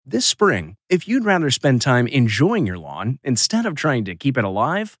This spring, if you'd rather spend time enjoying your lawn instead of trying to keep it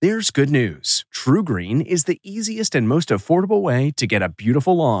alive, there's good news. TruGreen is the easiest and most affordable way to get a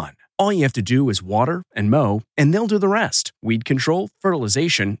beautiful lawn. All you have to do is water and mow, and they'll do the rest. Weed control,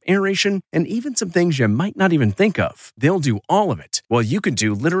 fertilization, aeration, and even some things you might not even think of. They'll do all of it, while you can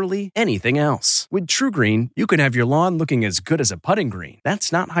do literally anything else. With TruGreen, you can have your lawn looking as good as a putting green.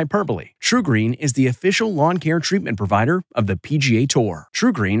 That's not hyperbole. TruGreen is the official lawn care treatment provider of the PGA Tour.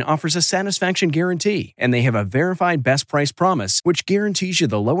 TruGreen offers a satisfaction guarantee, and they have a verified best price promise, which guarantees you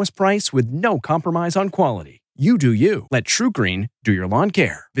the lowest price with no compromise on quality. You do you. Let TruGreen do your lawn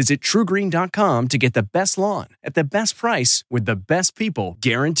care. Visit TruGreen.com to get the best lawn at the best price with the best people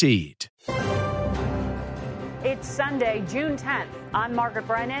guaranteed. It's Sunday, June 10th. I'm Margaret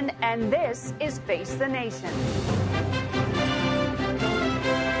Brennan, and this is Face the Nation.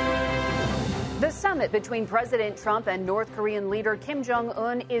 The summit between President Trump and North Korean leader Kim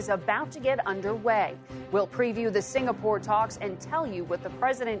Jong-un is about to get underway. We'll preview the Singapore talks and tell you what the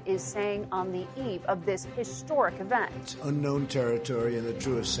president is saying on the eve of this historic event. It's unknown territory in the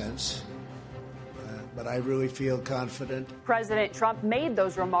truest sense, but I really feel confident. President Trump made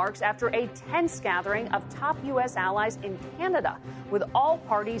those remarks after a tense gathering of top U.S. allies in Canada, with all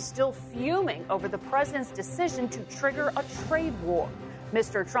parties still fuming over the president's decision to trigger a trade war.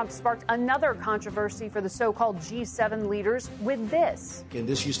 Mr. Trump sparked another controversy for the so-called G7 leaders with this. And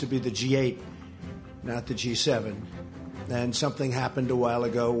this used to be the G8, not the G7. And something happened a while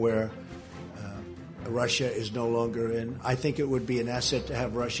ago where Russia is no longer in. I think it would be an asset to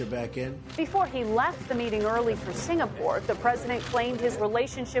have Russia back in. Before he left the meeting early for Singapore, the president claimed his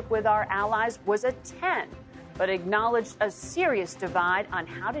relationship with our allies was a 10, but acknowledged a serious divide on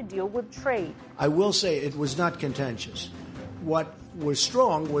how to deal with trade. I will say it was not contentious. What was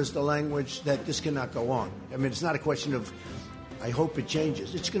strong was the language that this cannot go on. I mean, it's not a question of, I hope it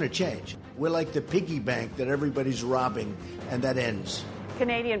changes. It's going to change. We're like the piggy bank that everybody's robbing, and that ends.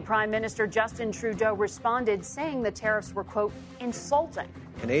 Canadian Prime Minister Justin Trudeau responded, saying the tariffs were, quote, insulting.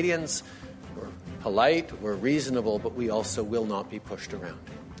 Canadians were polite, we're reasonable, but we also will not be pushed around.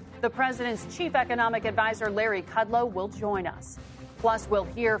 The president's chief economic advisor, Larry Kudlow, will join us. Plus, we'll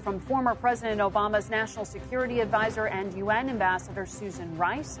hear from former President Obama's national security advisor and UN ambassador Susan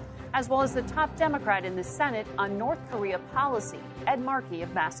Rice, as well as the top Democrat in the Senate on North Korea policy, Ed Markey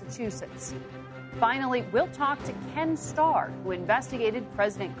of Massachusetts. Finally, we'll talk to Ken Starr, who investigated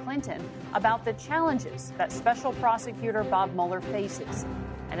President Clinton, about the challenges that Special Prosecutor Bob Mueller faces.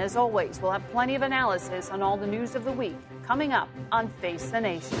 And as always, we'll have plenty of analysis on all the news of the week coming up on Face the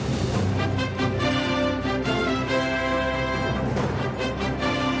Nation.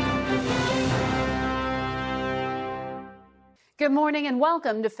 Good morning and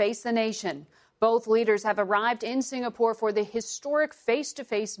welcome to Face the Nation. Both leaders have arrived in Singapore for the historic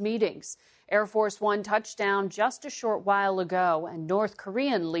face-to-face meetings. Air Force One touched down just a short while ago, and North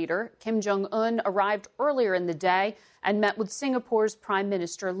Korean leader Kim Jong-un arrived earlier in the day and met with Singapore's Prime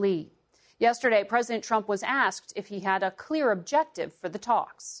Minister Lee. Yesterday, President Trump was asked if he had a clear objective for the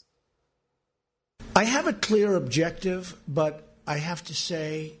talks. I have a clear objective, but I have to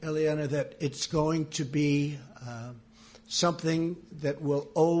say, Eliana, that it's going to be something that will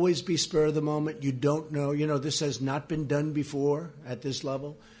always be spur of the moment. You don't know. You know, this has not been done before at this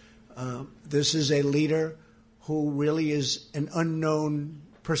level. This is a leader who really is an unknown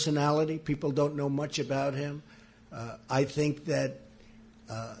personality. People don't know much about him. I think that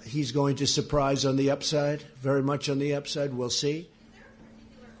he's going to surprise on the upside, very much on the upside. We'll see. Is there a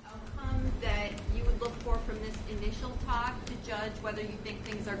particular outcome that you would look for from this initial talk to judge whether you think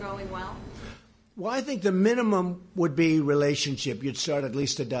things are going well? Well, I think the minimum would be relationship. You'd start at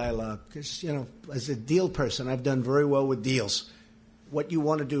least a dialogue. Because, you know, as a deal person, I've done very well with deals. What you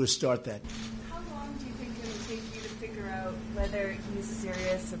want to do is start that. How long do you think it would take you to figure out whether he's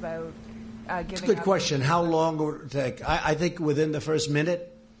serious about giving It's a good up? question. How long would it take? I think within the first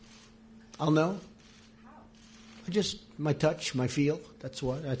minute, I'll know. How? My touch, my feel. That's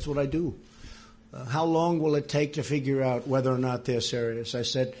what I do. How long will it take to figure out whether or not they're serious? I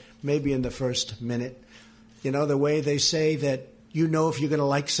said maybe in the first minute. You know, the way they say that you know if you're going to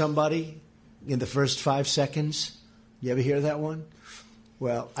like somebody in the first 5 seconds. You ever hear that one?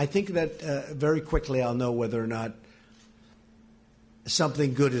 Well, I think that very quickly I'll know whether or not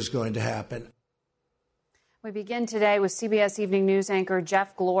something good is going to happen. We begin today with CBS Evening News anchor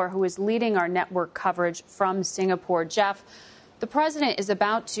Jeff Glor, who is leading our network coverage from Singapore. Jeff, the president is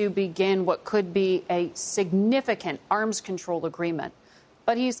about to begin what could be a significant arms control agreement,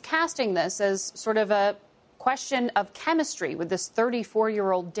 but he's casting this as sort of a question of chemistry with this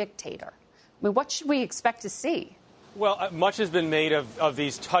 34-year-old dictator. I mean, what should we expect to see? Well, much has been made of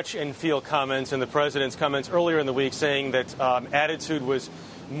these touch and feel comments and the president's comments earlier in the week saying that attitude was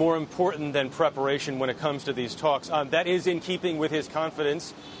more important than preparation when it comes to these talks. That is in keeping with his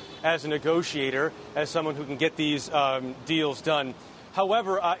confidence as a negotiator, as someone who can get these deals done.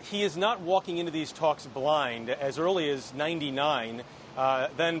 However, he is not walking into these talks blind. As early as '99,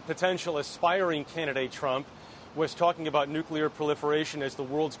 then potential aspiring candidate Trump was talking about nuclear proliferation as the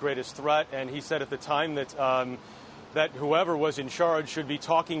world's greatest threat, and he said at the time that that whoever was in charge should be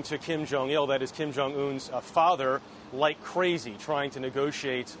talking to Kim Jong-il, that is Kim Jong-un's father, like crazy, trying to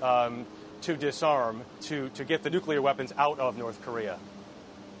negotiate to disarm, to get the nuclear weapons out of North Korea.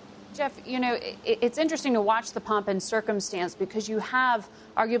 Jeff, you know, it's interesting to watch the pomp and circumstance because you have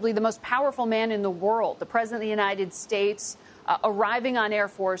arguably the most powerful man in the world, the President of the United States, arriving on Air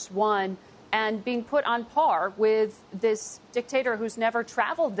Force One and being put on par with this dictator who's never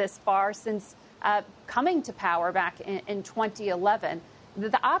traveled this far since coming to power back in 2011.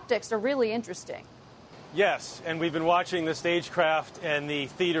 The optics are really interesting. Yes, and we've been watching the stagecraft and the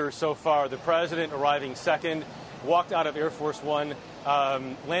theater so far. The president arriving second, walked out of Air Force One,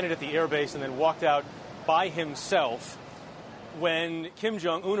 landed at the airbase, and then walked out by himself. When Kim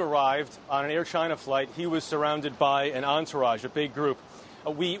Jong-un arrived on an Air China flight, he was surrounded by an entourage, a big group.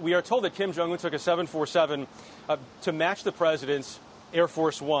 We are told that Kim Jong-un took a 747 to match the president's Air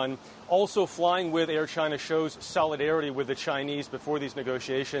Force One. Also flying with Air China shows solidarity with the Chinese before these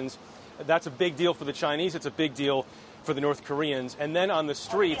negotiations. That's a big deal for the Chinese. It's a big deal for the North Koreans. And then on the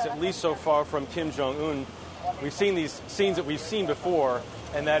streets, at least so far from Kim Jong-un, we've seen these scenes that we've seen before,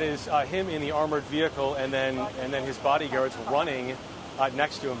 and that is him in the armored vehicle and then his bodyguards running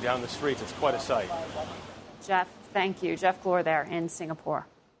next to him down the streets. It's quite a sight. Jeff, thank you. Jeff Glor there in Singapore.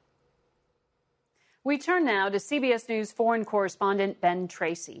 We turn now to CBS News foreign correspondent Ben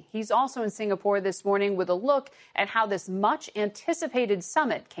Tracy. He's also in Singapore this morning with a look at how this much-anticipated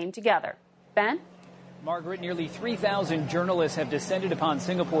summit came together. Ben? Margaret, nearly 3,000 journalists have descended upon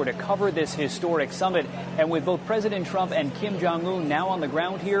Singapore to cover this historic summit. And with both President Trump and Kim Jong-un now on the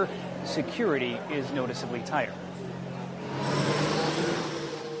ground here, security is noticeably tighter.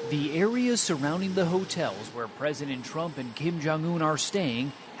 The areas surrounding the hotels where President Trump and Kim Jong-un are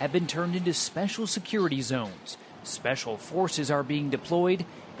staying have been turned into special security zones. Special forces are being deployed,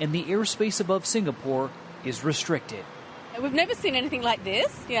 and the airspace above Singapore is restricted. We've never seen anything like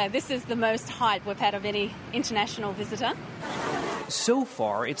this. Yeah, this is the most hype we've had of any international visitor. So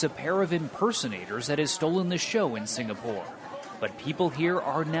far, it's a pair of impersonators that has stolen the show in Singapore. But people here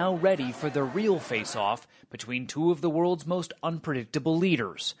are now ready for the real face-off between two of the world's most unpredictable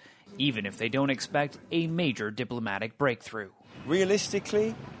leaders, even if they don't expect a major diplomatic breakthrough.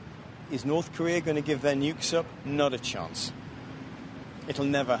 Realistically, is North Korea going to give their nukes up? Not a chance. It'll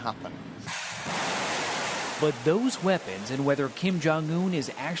never happen. But those weapons and whether Kim Jong-un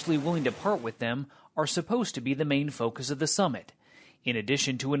is actually willing to part with them are supposed to be the main focus of the summit, in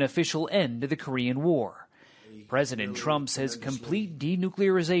addition to an official end to the Korean War. President Trump says complete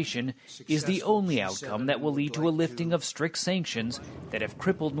denuclearization is the only outcome that will lead to a lifting of strict sanctions that have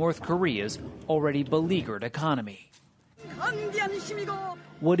crippled North Korea's already beleaguered economy.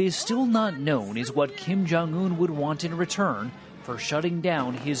 What is still not known is what Kim Jong-un would want in return for shutting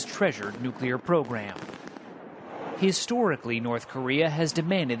down his treasured nuclear program. Historically, North Korea has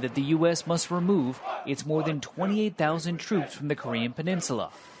demanded that the U.S. must remove its more than 28,000 troops from the Korean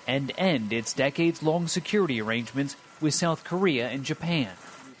peninsula and end its decades-long security arrangements with South Korea and Japan.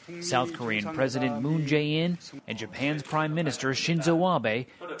 South Korean President Moon Jae-in and Japan's Prime Minister Shinzo Abe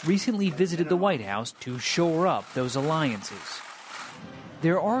recently visited the White House to shore up those alliances.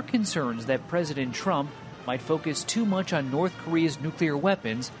 There are concerns that President Trump might focus too much on North Korea's nuclear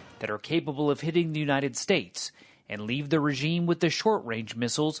weapons that are capable of hitting the United States and leave the regime with the short-range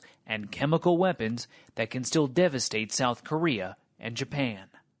missiles and chemical weapons that can still devastate South Korea and Japan.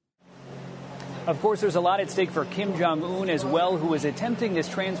 Of course, there's a lot at stake for Kim Jong-un as well, who is attempting this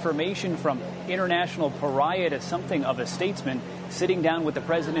transformation from international pariah to something of a statesman. Sitting down with the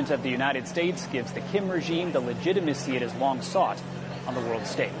President of the United States gives the Kim regime the legitimacy it has long sought on the world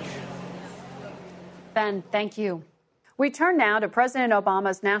stage. Ben, thank you. We turn now to President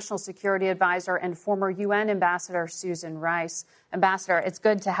Obama's national security advisor and former UN ambassador, Susan Rice. Ambassador, it's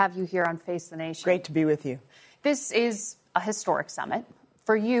good to have you here on Face the Nation. Great to be with you. This is a historic summit.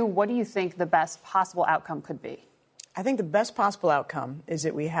 For you, what do you think the best possible outcome could be? I think the best possible outcome is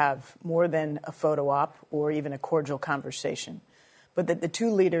that we have more than a photo op or even a cordial conversation, but that the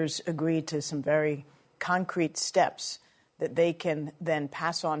two leaders agree to some very concrete steps that they can then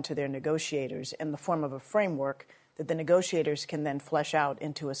pass on to their negotiators in the form of a framework that the negotiators can then flesh out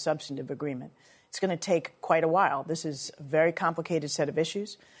into a substantive agreement. It's going to take quite a while. This is a very complicated set of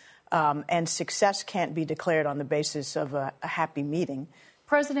issues, and success can't be declared on the basis of a happy meeting.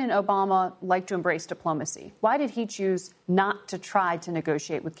 President Obama liked to embrace diplomacy. Why did he choose not to try to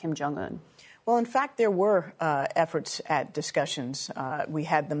negotiate with Kim Jong-un? Well, in fact, there were efforts at discussions. We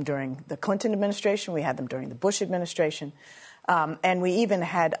had them during the Clinton administration. We had them during the Bush administration. And we even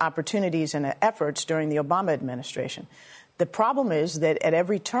had opportunities and efforts during the Obama administration. The problem is that at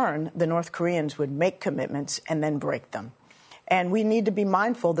every turn, the North Koreans would make commitments and then break them. And we need to be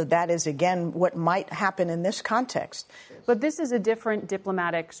mindful that that is, again, what might happen in this context. But this is a different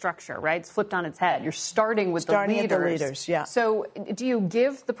diplomatic structure, right? It's flipped on its head. You're starting with the leaders. Yeah. So do you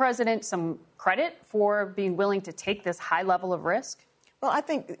give the president some credit for being willing to take this high level of risk? Well, I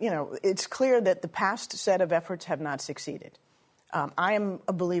think, it's clear that the past set of efforts have not succeeded. I am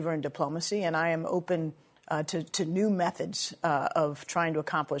a believer in diplomacy, and I am open to new methods of trying to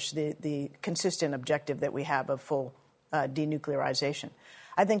accomplish the consistent objective that we have of full denuclearization.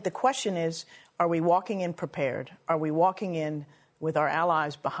 I think the question is, are we walking in prepared? Are we walking in with our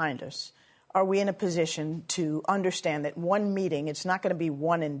allies behind us? Are we in a position to understand that one meeting, it's not going to be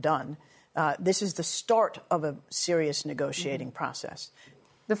one and done. This is the start of a serious negotiating process.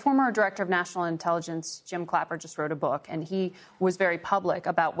 The former director of national intelligence, Jim Clapper, just wrote a book, and he was very public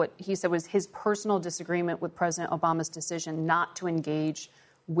about what he said was his personal disagreement with President Obama's decision not to engage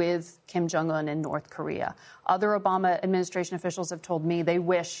with Kim Jong-un in North Korea. Other Obama administration officials have told me they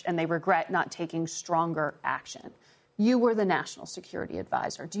wish and they regret not taking stronger action. You were the national security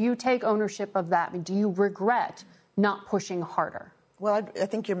advisor. Do you take ownership of that? I mean, do you regret not pushing harder? Well, I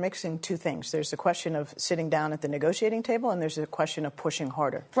think you're mixing two things. There's the question of sitting down at the negotiating table, and there's the question of pushing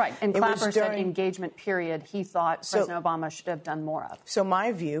harder. Right. And Clapper said engagement period he thought President Obama should have done more of. So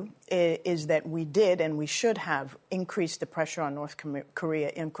my view is that we did and we should have increased the pressure on North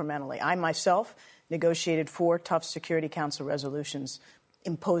Korea incrementally. I myself negotiated 4 tough Security Council resolutions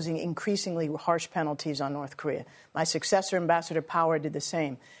imposing increasingly harsh penalties on North Korea. My successor, Ambassador Power, did the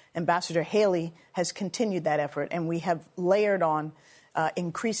same. Ambassador Haley has continued that effort, and we have layered on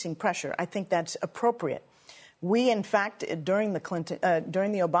increasing pressure. I think that's appropriate. We, in fact, during the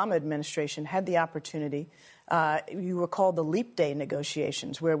Obama administration, had the opportunity. You recall the Leap Day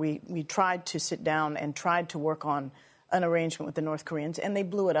negotiations, where we tried to sit down and tried to work on an arrangement with the North Koreans, and they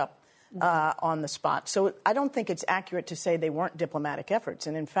blew it up on the spot. So I don't think it's accurate to say they weren't diplomatic efforts.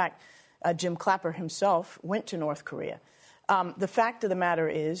 And in fact, Jim Clapper himself went to North Korea. The fact of the matter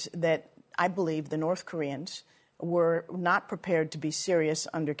is that I believe the North Koreans were not prepared to be serious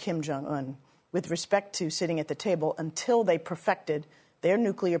under Kim Jong-un with respect to sitting at the table until they perfected their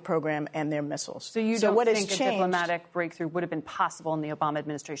nuclear program and their missiles. So you don't think a diplomatic breakthrough would have been possible in the Obama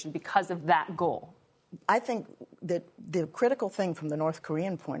administration because of that goal? I think that the critical thing from the North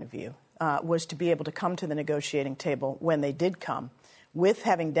Korean point of view was to be able to come to the negotiating table when they did come, with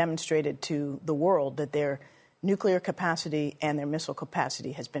having demonstrated to the world that their nuclear capacity and their missile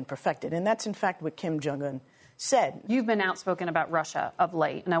capacity has been perfected. And that's, in fact, what Kim Jong-un said. You've been outspoken about Russia of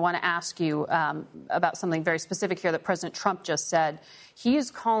late, and I want to ask you about something very specific here that President Trump just said. He is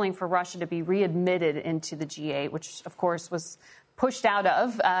calling for Russia to be readmitted into the G8, which, of course, was pushed out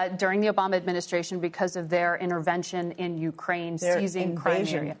of during the Obama administration because of their intervention in Ukraine, seizing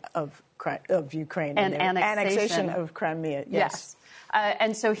Crimea. Of Ukraine and annexation of Crimea. Yes.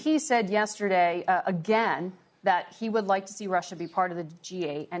 And so he said yesterday, again, that he would like to see Russia be part of the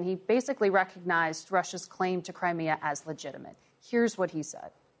G8, and he basically recognized Russia's claim to Crimea as legitimate. Here's what he said.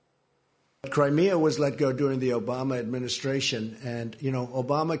 Crimea was let go during the Obama administration, and,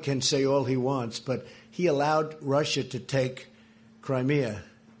 Obama can say all he wants, but he allowed Russia to take Crimea.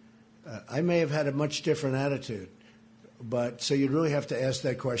 I may have had a much different attitude, but so you'd really have to ask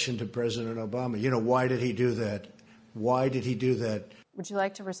that question to President Obama. Why did he do that? Why did he do that? Would you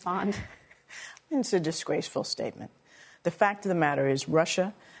like to respond? It's a disgraceful statement. The fact of the matter is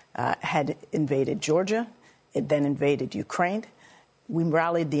Russia had invaded Georgia. It then invaded Ukraine. We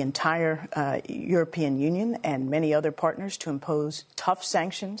rallied the entire European Union and many other partners to impose tough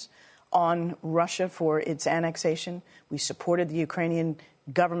sanctions on Russia for its annexation. We supported the Ukrainian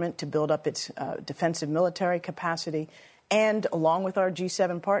government to build up its defensive military capacity. And along with our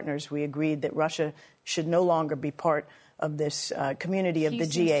G7 partners, we agreed that Russia should no longer be part of this community of the G8.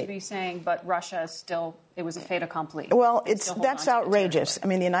 He seems to be saying, but Russia still, it was a fait accompli. Well, that's outrageous. I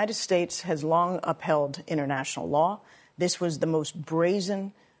mean, the United States has long upheld international law. This was the most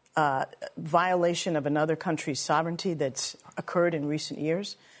brazen violation of another country's sovereignty that's occurred in recent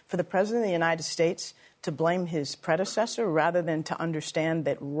years. For the President of the United States to blame his predecessor rather than to understand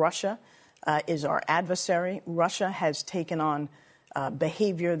that Russia is our adversary. Russia has taken on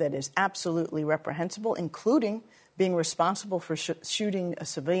behavior that is absolutely reprehensible, including being responsible for shooting a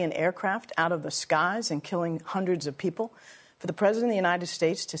civilian aircraft out of the skies and killing hundreds of people. For the President of the United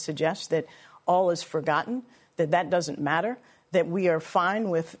States to suggest that all is forgotten, that doesn't matter, that we are fine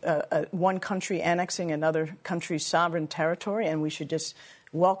with one country annexing another country's sovereign territory and we should just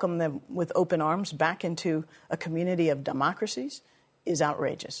welcome them with open arms back into a community of democracies, is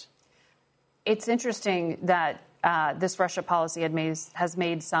outrageous. It's interesting that this Russia policy has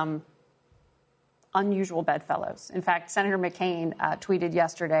made some unusual bedfellows. In fact, Senator McCain tweeted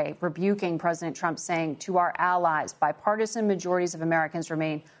yesterday rebuking President Trump, saying, "To our allies, bipartisan majorities of Americans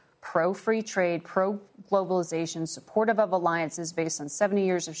remain pro-free trade, pro-globalization, supportive of alliances based on 70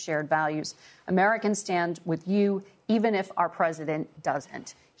 years of shared values. Americans stand with you, even if our president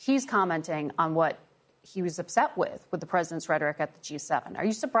doesn't." He's commenting on what he was upset with the president's rhetoric at the G7. Are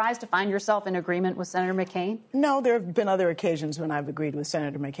you surprised to find yourself in agreement with Senator McCain? No, there have been other occasions when I've agreed with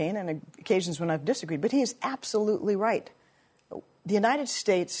Senator McCain and occasions when I've disagreed. But he is absolutely right. The United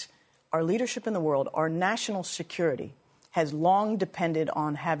States, our leadership in the world, our national security has long depended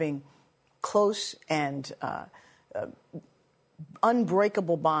on having close and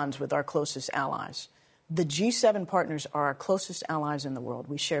unbreakable bonds with our closest allies. The G7 partners are our closest allies in the world.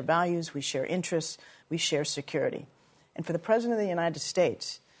 We share values, we share interests, we share security. And for the President of the United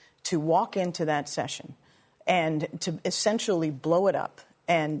States to walk into that session and to essentially blow it up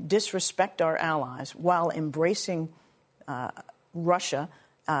and disrespect our allies while embracing Russia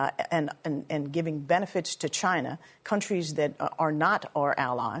and giving benefits to China, countries that are not our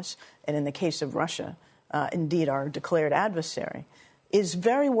allies, and in the case of Russia, indeed our declared adversary, is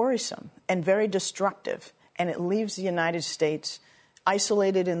very worrisome and very destructive. And it leaves the United States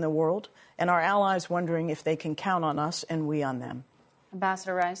isolated in the world and our allies wondering if they can count on us and we on them.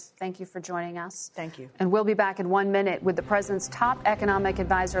 Ambassador Rice, thank you for joining us. Thank you. And we'll be back in 1 minute with the president's top economic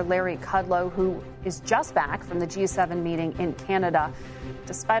advisor, Larry Kudlow, who is just back from the G7 meeting in Canada.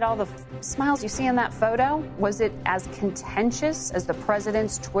 Despite all the smiles you see in that photo, was it as contentious as the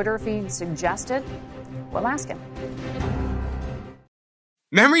president's Twitter feed suggested? We'll ask him.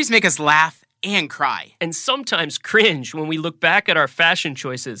 Memories make us laugh and cry. And sometimes cringe when we look back at our fashion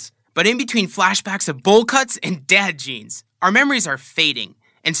choices. But in between flashbacks of bowl cuts and dad jeans, our memories are fading,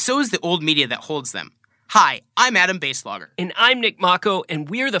 and so is the old media that holds them. Hi, I'm Adam Baselogger. And I'm Nick Mako, and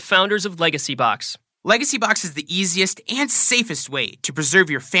we're the founders of Legacy Box. Legacy Box is the easiest and safest way to preserve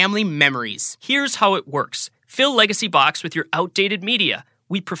your family memories. Here's how it works. Fill Legacy Box with your outdated media.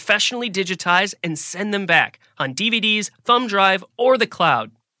 We professionally digitize and send them back on DVDs, thumb drive, or the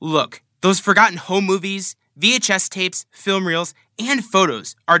cloud. Look, those forgotten home movies, VHS tapes, film reels, and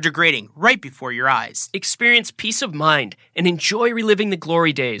photos are degrading right before your eyes. Experience peace of mind and enjoy reliving the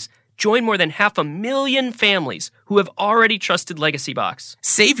glory days. Join more than 500,000 families who have already trusted Legacy Box.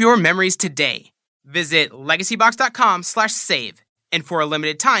 Save your memories today. Visit legacybox.com/save. And for a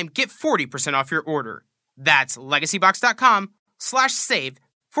limited time, get 40% off your order. That's legacybox.com/save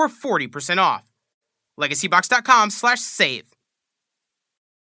for 40% off. legacybox.com/save.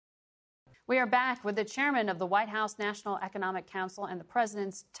 We are back with the chairman of the White House National Economic Council and the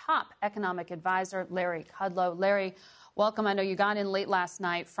president's top economic advisor, Larry Kudlow. Larry, welcome. I know you got in late last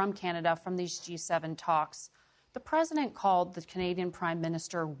night from Canada from these G7 talks. The president called the Canadian Prime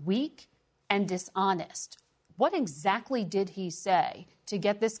Minister weak and dishonest. What exactly did he say to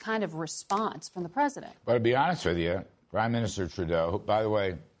get this kind of response from the president? But to be honest with you, Prime Minister Trudeau, who, by the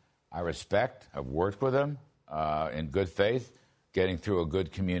way, I respect, I've worked with him in good faith, getting through a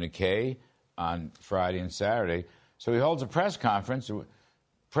good communique on Friday and Saturday. So he holds a press conference. The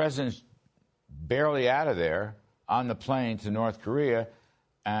president's barely out of there on the plane to North Korea,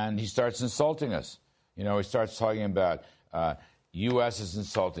 and he starts insulting us. You know, he starts talking about U.S. is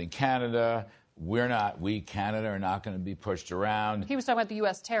insulting Canada. We, Canada, are not going to be pushed around. He was talking about the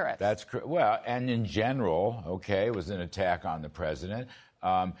U.S. tariffs. That's well, and in general, okay, it was an attack on the president.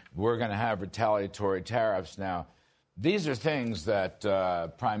 We're going to have retaliatory tariffs. Now, these are things that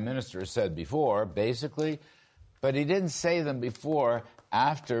Prime Minister said before, basically, but he didn't say them before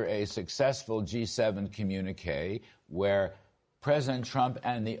after a successful G7 communique where President Trump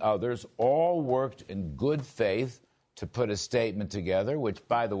and the others all worked in good faith to put a statement together, which,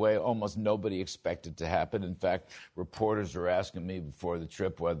 by the way, almost nobody expected to happen. In fact, reporters were asking me before the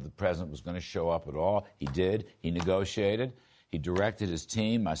trip whether the president was going to show up at all. He did. He negotiated. He directed his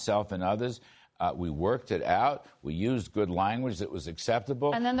team, myself and others. We worked it out. We used good language that was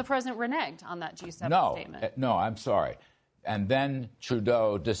acceptable. And then the president reneged on that G7 statement. No, I'm sorry. And then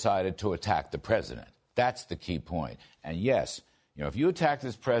Trudeau decided to attack the president. That's the key point. And yes, you know, if you attack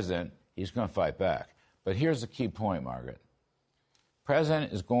this president, he's going to fight back. But here's the key point, Margaret.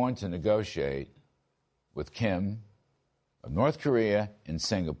 President is going to negotiate with Kim of North Korea in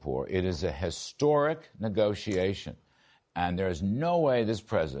Singapore. It is a historic negotiation, and there is no way this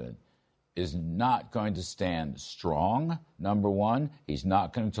president is not going to stand strong, number one. He's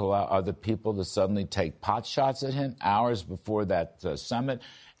not going to allow other people to suddenly take pot shots at him hours before that summit.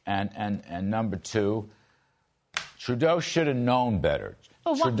 And number two, Trudeau should have known better.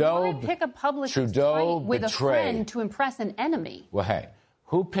 But why pick a public fight with a friend to impress an enemy? Well, hey,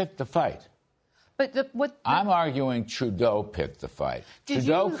 who picked the fight? I'm arguing Trudeau picked the fight. Did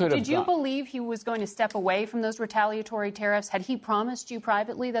you believe he was going to step away from those retaliatory tariffs? Had he promised you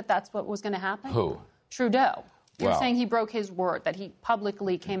privately that that's what was going to happen? Who? Trudeau. You're saying he broke his word, that he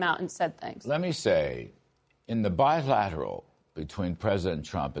publicly came out and said things. Let me say, in the bilateral between President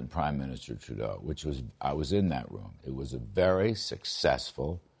Trump and Prime Minister Trudeau, I was in that room, it was a very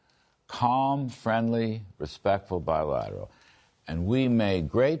successful, calm, friendly, respectful bilateral. And we made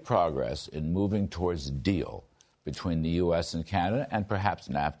great progress in moving towards a deal between the U.S. and Canada and perhaps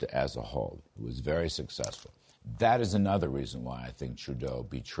NAFTA as a whole. It was very successful. That is another reason why I think Trudeau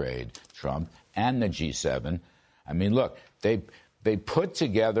betrayed Trump and the G7. I mean, look, they put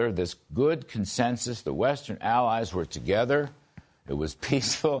together this good consensus. The Western allies were together. It was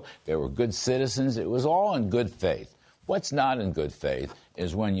peaceful. They were good citizens. It was all in good faith. What's not in good faith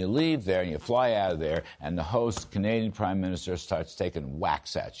is when you leave there and you fly out of there and the host, Canadian Prime Minister, starts taking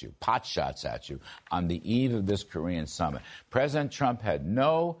whacks at you, pot shots at you on the eve of this Korean summit. President Trump had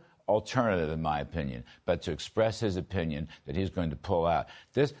no alternative, in my opinion, but to express his opinion that he's going to pull out.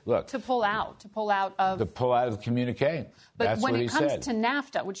 To pull out of the communique. But that's when what it he comes said. to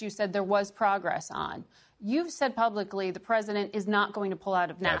NAFTA, which you said there was progress on, you've said publicly the president is not going to pull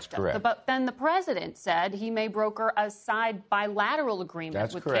out of NAFTA. That's correct. But then the president said he may broker a side bilateral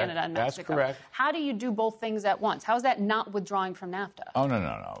agreement with Canada and Mexico. That's correct. How do you do both things at once? How is that not withdrawing from NAFTA? Oh,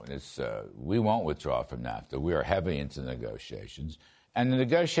 no. We won't withdraw from NAFTA. We are heavy into negotiations. And the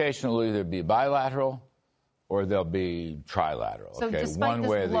negotiation will either be bilateral or they'll be trilateral. So despite one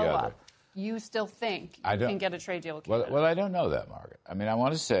way or the other. You still think you can get a trade deal with Canada? Well, I don't know that, Margaret. I mean, I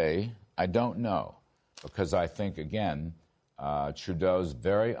want to say I don't know. Because I think, again, Trudeau's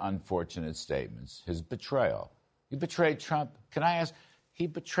very unfortunate statements, his betrayal. He betrayed Trump. Can I ask? He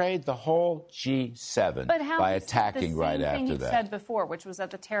betrayed the whole G7 by attacking right after that. But how he said before, which was that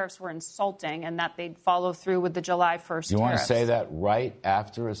the tariffs were insulting and that they'd follow through with the July 1st tariffs. You want to say that right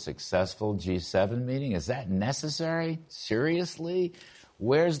after a successful G7 meeting? Is that necessary? Seriously?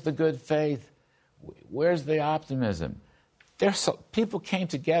 Where's the good faith? Where's the optimism? People came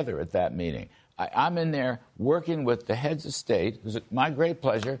together at that meeting. I'm in there working with the heads of state. It was my great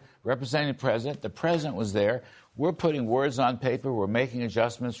pleasure, representing the president. The president was there. We're putting words on paper. We're making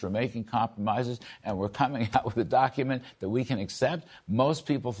adjustments. We're making compromises. And we're coming out with a document that we can accept. Most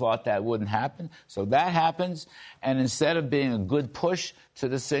people thought that wouldn't happen. So that happens. And instead of being a good push to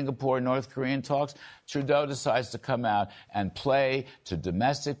the Singapore-North Korean talks, Trudeau decides to come out and play to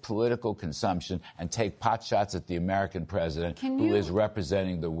domestic political consumption and take potshots at the American president who is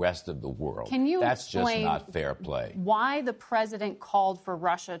representing the rest of the world. That's just not fair play. Why the president called for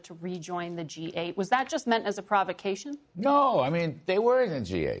Russia to rejoin the G8? Was that just meant as a provocation? No, I mean, they were in the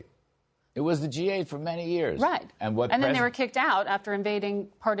G8. It was the G8 for many years. Right. And then they were kicked out after invading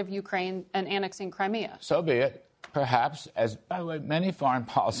part of Ukraine and annexing Crimea. So be it. Perhaps, by the way, many foreign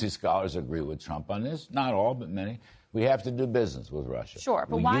policy scholars agree with Trump on this. Not all, but many. We have to do business with Russia. Sure,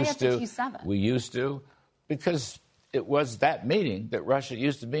 but why after G7? We used to, because it was that meeting that Russia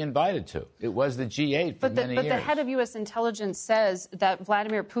used to be invited to. It was the G8 for many years. But the head of U.S. intelligence says that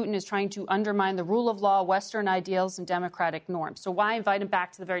Vladimir Putin is trying to undermine the rule of law, Western ideals, and democratic norms. So why invite him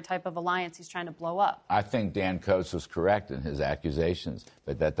back to the very type of alliance he's trying to blow up? I think Dan Coates was correct in his accusations,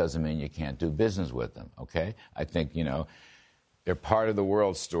 but that doesn't mean you can't do business with them, okay? I think, they're part of the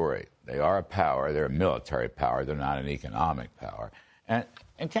world story. They are a power. They're a military power. They're not an economic power. And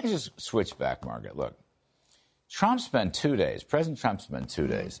can I just switch back, Margaret? Look. President Trump spent 2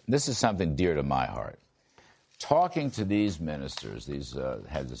 days, this is something dear to my heart, talking to these ministers, these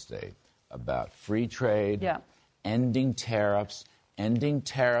heads of state, about free trade, ending tariffs, ending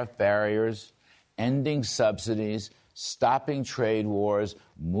tariff barriers, ending subsidies, stopping trade wars,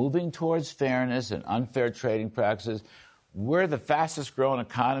 moving towards fairness and unfair trading practices. We're the fastest growing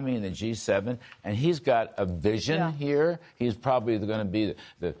economy in the G7, and he's got a vision here. He's probably going to be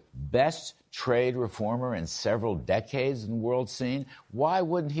the best trade reformer in several decades in the world scene. Why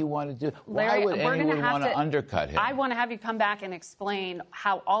wouldn't he want to do? Why would anyone want to undercut him? I want to have you come back and explain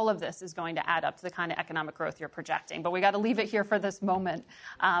how all of this is going to add up to the kind of economic growth you're projecting. But we got to leave it here for this moment,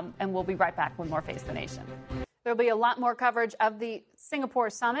 and we'll be right back with more Face the Nation. There'll be a lot more coverage of the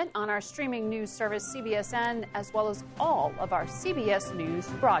Singapore summit on our streaming news service CBSN, as well as all of our CBS News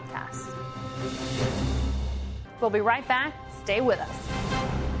broadcasts. We'll be right back. Stay with us.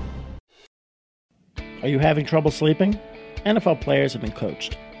 Are you having trouble sleeping? NFL players have been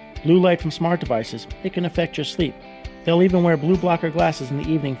coached. Blue light from smart devices, it can affect your sleep. They'll even wear blue blocker glasses in the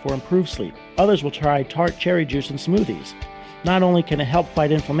evening for improved sleep. Others will try tart cherry juice in smoothies. Not only can it help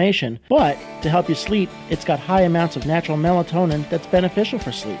fight inflammation, but to help you sleep, it's got high amounts of natural melatonin that's beneficial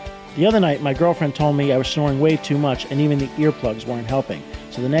for sleep. The other night, my girlfriend told me I was snoring way too much and even the earplugs weren't helping.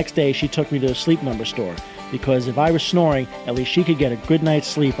 So the next day, she took me to a Sleep Number store, because if I was snoring, at least she could get a good night's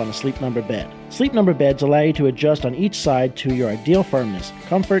sleep on a Sleep Number bed. Sleep Number beds allow you to adjust on each side to your ideal firmness,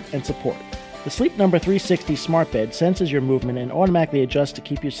 comfort, and support. The Sleep Number 360 smart bed senses your movement and automatically adjusts to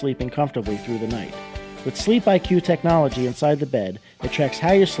keep you sleeping comfortably through the night. With Sleep IQ technology inside the bed, it tracks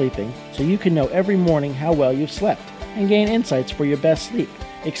how you're sleeping so you can know every morning how well you've slept and gain insights for your best sleep.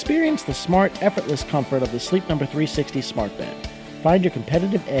 Experience the smart, effortless comfort of the Sleep Number 360 smart bed. Find your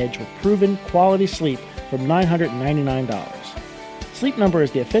competitive edge with proven quality sleep from $999. Sleep Number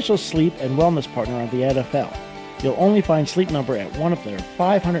is the official sleep and wellness partner of the NFL. You'll only find Sleep Number at one of their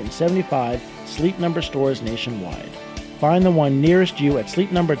 575 Sleep Number stores nationwide. Find the one nearest you at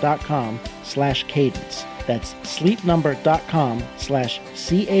sleepnumber.com/cadence. That's sleepnumber.com/CADENCE.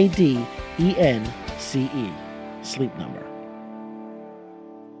 Sleep Number.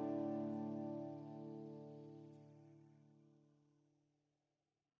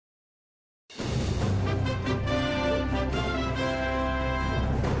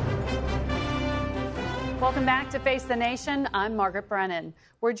 Welcome back to Face the Nation. I'm Margaret Brennan.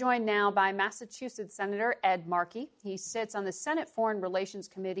 We're joined now by Massachusetts Senator Ed Markey. He sits on the Senate Foreign Relations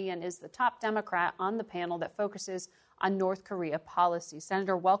Committee and is the top Democrat on the panel that focuses on North Korea policy.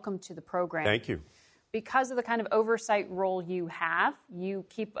 Senator, welcome to the program. Thank you. Because of the kind of oversight role you have, you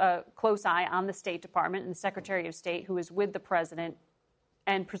keep a close eye on the State Department and the Secretary of State, who is with the president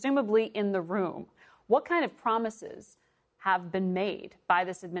and presumably in the room. What kind of promises have been made by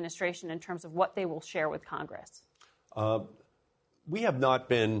this administration in terms of what they will share with Congress? We have not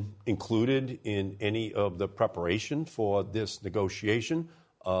been included in any of the preparation for this negotiation.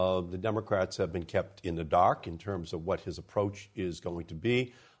 The Democrats have been kept in the dark in terms of what his approach is going to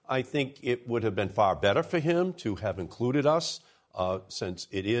be. I think it would have been far better for him to have included us, since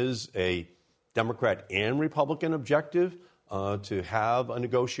it is a Democrat and Republican objective to have a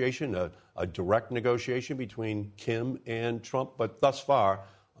negotiation, a direct negotiation between Kim and Trump. But thus far,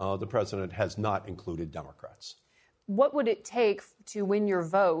 the president has not included Democrats. What would it take to win your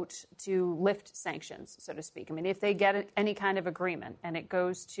vote to lift sanctions, so to speak? I mean, if they get any kind of agreement and it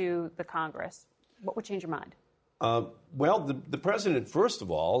goes to the Congress, what would change your mind? Well, the president, first of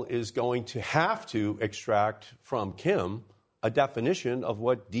all, is going to have to extract from Kim a definition of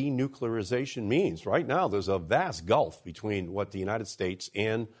what denuclearization means. Right now, there's a vast gulf between what the United States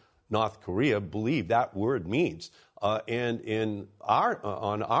and North Korea believe that word means. And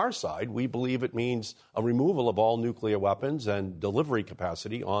on our side, we believe it means a removal of all nuclear weapons and delivery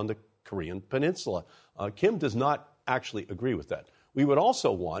capacity on the Korean Peninsula. Kim does not actually agree with that. We would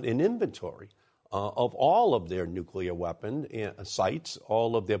also want an inventory of all of their nuclear weapon sites,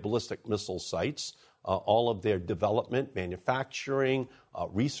 all of their ballistic missile sites, all of their development, manufacturing,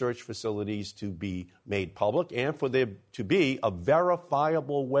 research facilities to be made public, and for there to be a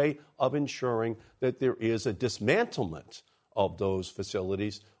verifiable way of ensuring that there is a dismantlement of those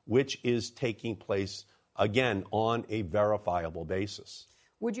facilities, which is taking place, again, on a verifiable basis.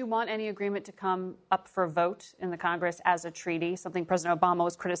 Would you want any agreement to come up for a vote in the Congress as a treaty, something President Obama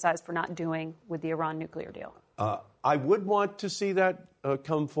was criticized for not doing with the Iran nuclear deal? I would want to see that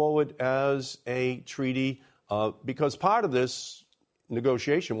come forward as a treaty, because part of this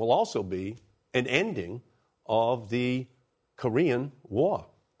negotiation will also be an ending of the Korean War,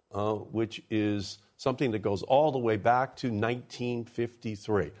 which is something that goes all the way back to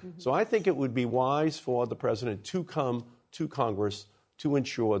 1953. Mm-hmm. So I think it would be wise for the president to come to Congress to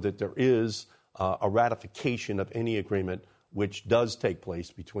ensure that there is a ratification of any agreement which does take place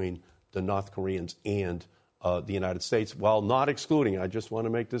between the North Koreans and the United States, while not excluding, I just want to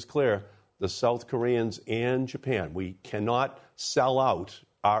make this clear, the South Koreans and Japan. We cannot sell out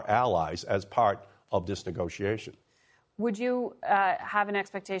our allies as part of this negotiation. Would you have an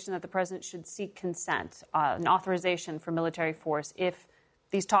expectation that the president should seek consent, an authorization for military force if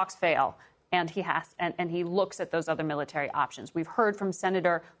these talks fail and he looks at those other military options? We've heard from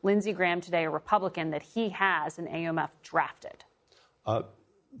Senator Lindsey Graham today, a Republican, that he has an AUMF drafted.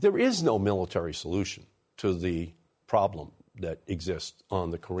 There is no military solution to the problem that exist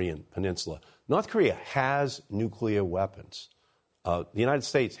on the Korean Peninsula. North Korea has nuclear weapons. The United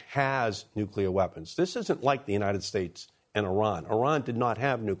States has nuclear weapons. This isn't like the United States and Iran. Iran did not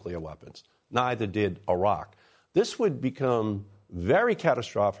have nuclear weapons. Neither did Iraq. This would become very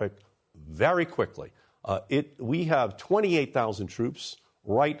catastrophic very quickly. We have 28,000 troops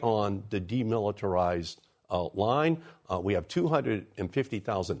right on the demilitarized line. We have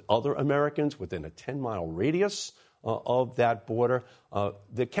 250,000 other Americans within a 10-mile radius of that border.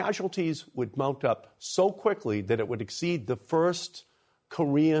 The casualties would mount up so quickly that it would exceed the first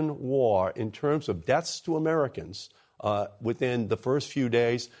Korean War in terms of deaths to Americans within the first few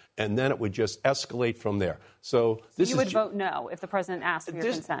days, and then it would just escalate from there. So you would vote no if the president asked for your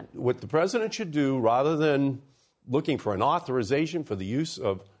consent? What the president should do, rather than looking for an authorization for the use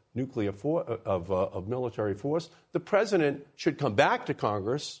of of military force, the president should come back to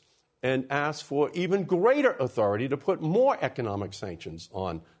Congress and ask for even greater authority to put more economic sanctions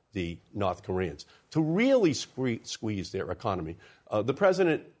on the North Koreans, to really squeeze their economy. The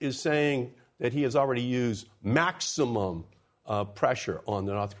president is saying that he has already used maximum pressure on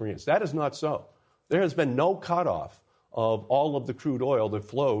the North Koreans. That is not so. There has been no cutoff of all of the crude oil that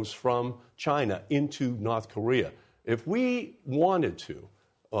flows from China into North Korea. If we wanted to,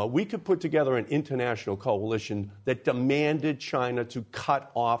 we could put together an international coalition that demanded China to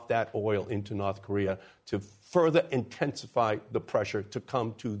cut off that oil into North Korea to further intensify the pressure to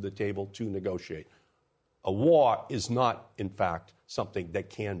come to the table to negotiate. A war is not, in fact, something that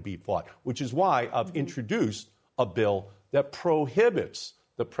can be fought, which is why I've introduced a bill that prohibits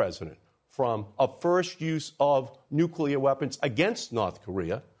the president from a first use of nuclear weapons against North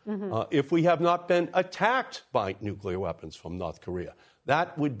Korea if we have not been attacked by nuclear weapons from North Korea.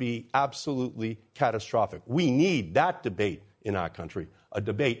 That would be absolutely catastrophic. We need that debate in our country, a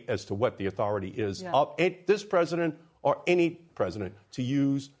debate as to what the authority is of this president or any president to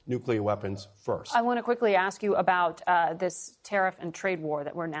use nuclear weapons first. I want to quickly ask you about this tariff and trade war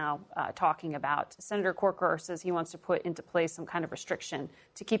that we're now talking about. Senator Corker says he wants to put into place some kind of restriction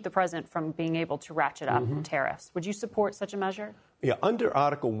to keep the president from being able to ratchet up tariffs. Would you support such a measure? Yeah, under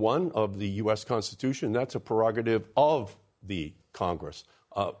Article 1 of the U.S. Constitution, that's a prerogative of the Congress.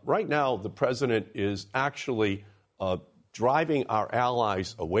 Right now, the president is actually driving our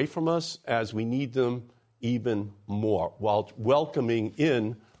allies away from us as we need them even more, while welcoming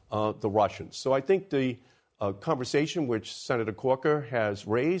in the Russians. So I think the conversation which Senator Corker has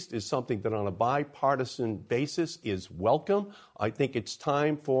raised is something that on a bipartisan basis is welcome. I think it's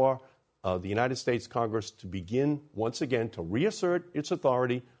time for the United States Congress to begin once again to reassert its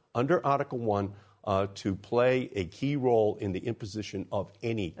authority under Article 1 to play a key role in the imposition of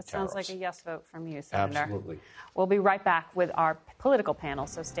any That sounds tariffs. like a yes vote from you, Senator. Absolutely. We'll be right back with our political panel,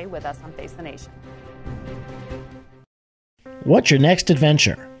 so stay with us on Face the Nation. What's your next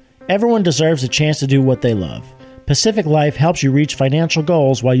adventure? Everyone deserves a chance to do what they love. Pacific Life helps you reach financial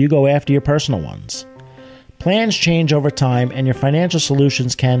goals while you go after your personal ones. Plans change over time, and your financial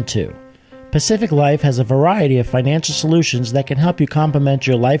solutions can too. Pacific Life has a variety of financial solutions that can help you complement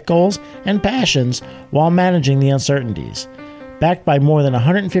your life goals and passions while managing the uncertainties. Backed by more than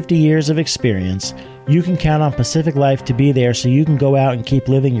 150 years of experience, you can count on Pacific Life to be there so you can go out and keep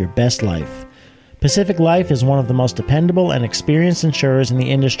living your best life. Pacific Life is one of the most dependable and experienced insurers in the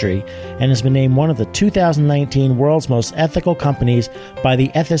industry and has been named one of the 2019 World's Most Ethical Companies by the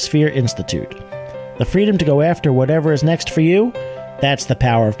Ethisphere Institute. The freedom to go after whatever is next for you? That's the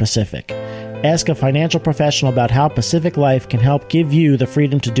power of Pacific. Ask a financial professional about how Pacific Life can help give you the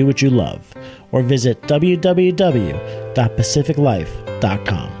freedom to do what you love, or visit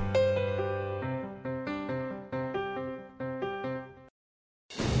www.pacificlife.com.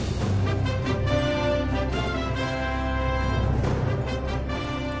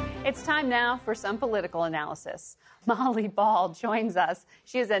 It's time now for some political analysis. Molly Ball joins us.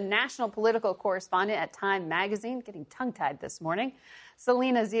 She is a national political correspondent at Time Magazine, getting tongue-tied this morning.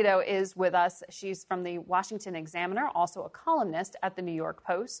 Selena Zito is with us. She's from the Washington Examiner, also a columnist at the New York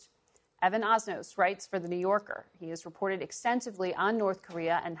Post. Evan Osnos writes for The New Yorker. He has reported extensively on North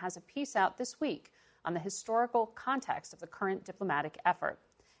Korea and has a piece out this week on the historical context of the current diplomatic effort.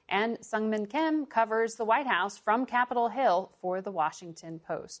 And Sungmin Kim covers the White House from Capitol Hill for The Washington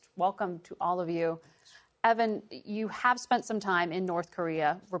Post. Welcome to all of you. Evan, you have spent some time in North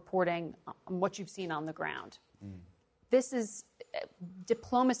Korea reporting on what you've seen on the ground. This is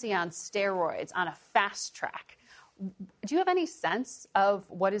diplomacy on steroids, on a fast track. Do you have any sense of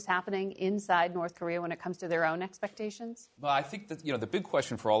what is happening inside North Korea when it comes to their own expectations? Well, I think that, the big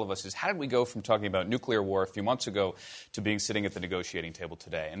question for all of us is how did we go from talking about nuclear war a few months ago to sitting at the negotiating table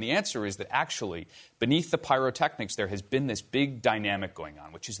today? And the answer is that actually, beneath the pyrotechnics, there has been this big dynamic going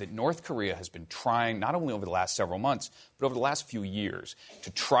on, which is that North Korea has been trying, not only over the last several months, but over the last few years,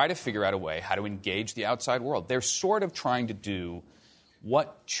 to try to figure out a way how to engage the outside world. They're sort of trying to do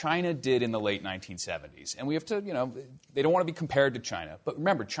what China did in the late 1970s. And we have to, they don't want to be compared to China. But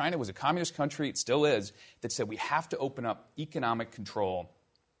remember, China was a communist country, it still is, that said we have to open up economic control,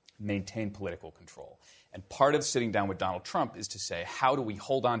 maintain political control. And part of sitting down with Donald Trump is to say, how do we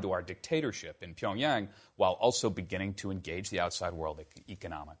hold on to our dictatorship in Pyongyang while also beginning to engage the outside world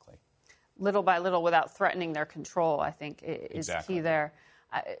economically? Little by little without threatening their control, I think, is key there.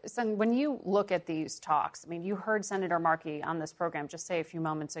 Sung, when you look at these talks, I mean, you heard Senator Markey on this program just say a few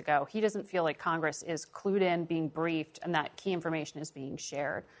moments ago, he doesn't feel like Congress is clued in, being briefed, and that key information is being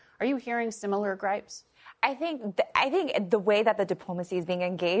shared. Are you hearing similar gripes? I think the way that the diplomacy is being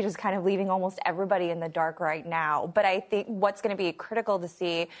engaged is kind of leaving almost everybody in the dark right now. But I think what's going to be critical to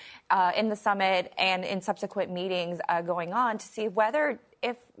see in the summit and in subsequent meetings going on to see whether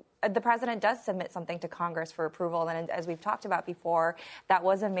if the president does submit something to Congress for approval. And as we've talked about before, that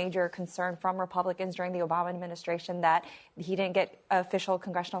was a major concern from Republicans during the Obama administration that he didn't get official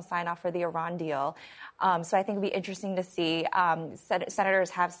congressional sign-off for the Iran deal. So I think it'd be interesting to see. Senators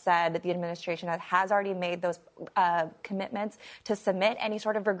have said that the administration has already made those commitments to submit any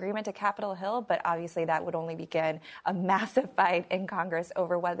sort of agreement to Capitol Hill, but obviously that would only begin a massive fight in Congress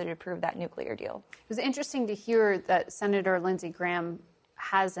over whether to approve that nuclear deal. It was interesting to hear that Senator Lindsey Graham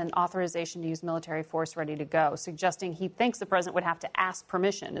has an authorization to use military force ready to go, suggesting he thinks the president would have to ask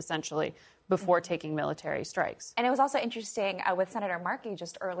permission, essentially, before taking military strikes. And it was also interesting with Senator Markey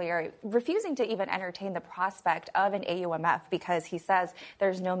just earlier, refusing to even entertain the prospect of an AUMF because he says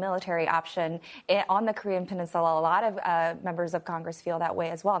there's no military option on the Korean Peninsula. A lot of members of Congress feel that way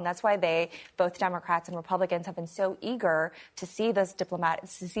as well. And that's why both Democrats and Republicans, have been so eager to see these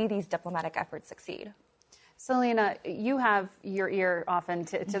diplomatic efforts succeed. Selena, you have your ear often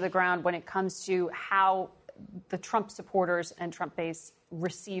to the ground when it comes to how the Trump supporters and Trump base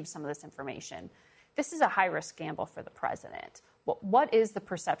receive some of this information. This is a high-risk gamble for the president. What is the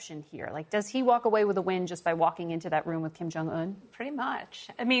perception here? Like, does he walk away with a win just by walking into that room with Kim Jong-un? Pretty much.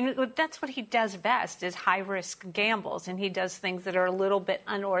 I mean, that's what he does best, is high-risk gambles, and he does things that are a little bit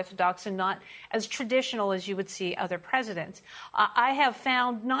unorthodox and not as traditional as you would see other presidents. I have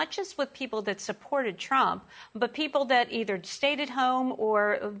found, not just with people that supported Trump, but people that either stayed at home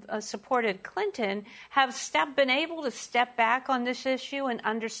or supported Clinton, have been able to step back on this issue and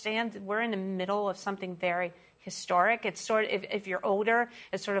understand that we're in the middle of something very historic. It's sort of, if you're older,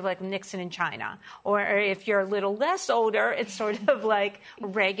 it's sort of like Nixon in China. Or if you're a little less older, it's sort of like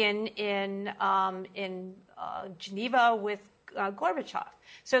Reagan in Geneva with Gorbachev.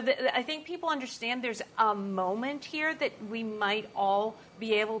 So I think people understand there's a moment here that we might all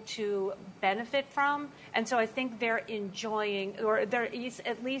be able to benefit from. And so I think they're enjoying, or they're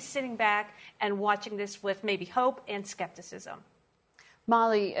at least sitting back and watching this with maybe hope and skepticism.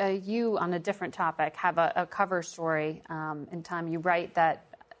 Molly, you, on a different topic, have a cover story in Time. You write that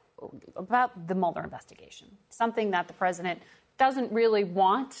about the Mueller investigation, something that the president doesn't really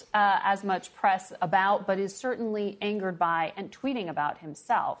want as much press about, but is certainly angered by and tweeting about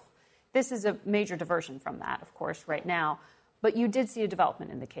himself. This is a major diversion from that, of course, right now. But you did see a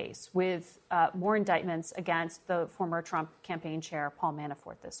development in the case with more indictments against the former Trump campaign chair, Paul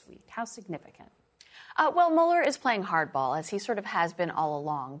Manafort, this week. How significant? Well, Mueller is playing hardball, as he sort of has been all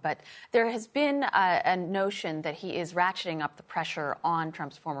along. But there has been a notion that he is ratcheting up the pressure on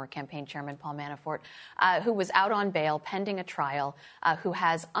Trump's former campaign chairman, Paul Manafort, who was out on bail pending a trial, who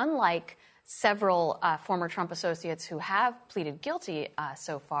has, unlike several former Trump associates who have pleaded guilty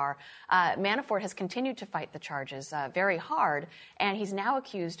so far, Manafort has continued to fight the charges very hard, and he's now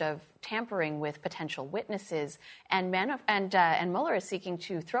accused of tampering with potential witnesses, and Mueller is seeking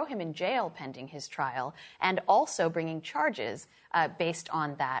to throw him in jail pending his trial, and also bringing charges based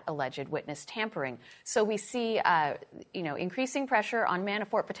on that alleged witness tampering. So we see, increasing pressure on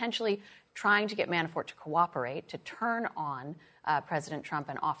Manafort, potentially trying to get Manafort to cooperate, to turn on President Trump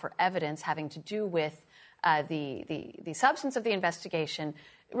and offer evidence having to do with the substance of the investigation.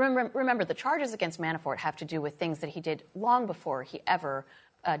 Remember, the charges against Manafort have to do with things that he did long before he ever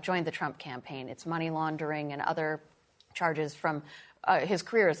joined the Trump campaign. It's money laundering and other charges from his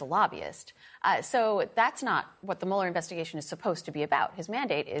career as a lobbyist. So that's not what the Mueller investigation is supposed to be about. His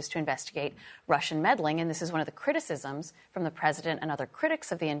mandate is to investigate Russian meddling, and this is one of the criticisms from the president and other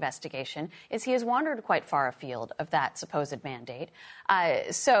critics of the investigation, is he has wandered quite far afield of that supposed mandate.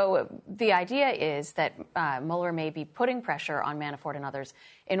 So the idea is that Mueller may be putting pressure on Manafort and others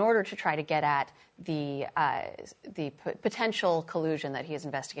in order to try to get at the potential collusion that he is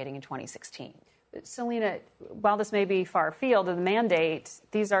investigating in 2016. Selena, while this may be far afield of the mandate,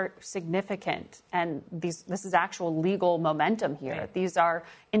 these are significant, and this is actual legal momentum here. Right. These are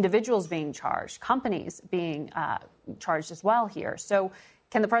individuals being charged, companies being charged as well here. So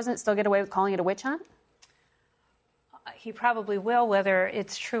can the president still get away with calling it a witch hunt? He probably will, whether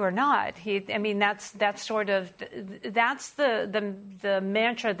it's true or not. That's the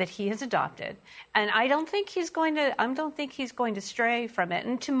mantra that he has adopted, and I don't think he's going to stray from it.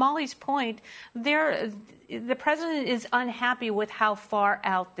 And to Molly's point, the president is unhappy with how far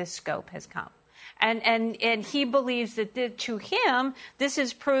out this scope has come. And he believes that to him, this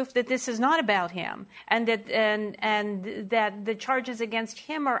is proof that this is not about him, and that the charges against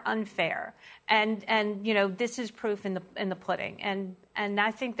him are unfair. And this is proof in the pudding. And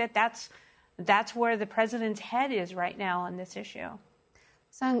I think that's where the president's head is right now on this issue.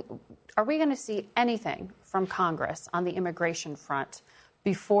 So, are we going to see anything from Congress on the immigration front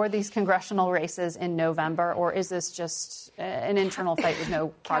before these congressional races in November, or is this just an internal fight with no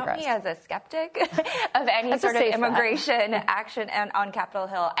progress? Count me as a skeptic of any sort of immigration action on Capitol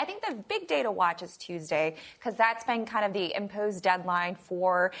Hill. I think the big day to watch is Tuesday, because that's been kind of the imposed deadline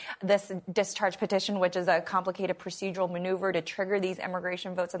for this discharge petition, which is a complicated procedural maneuver to trigger these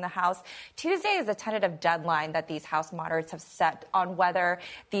immigration votes in the House. Tuesday is a tentative deadline that these House moderates have set on whether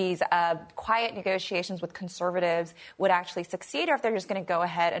these quiet negotiations with conservatives would actually succeed, or if they're just going to go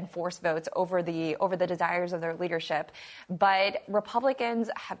ahead and force votes over the desires of their leadership. But Republicans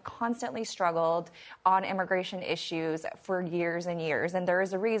have constantly struggled on immigration issues for years and years. And there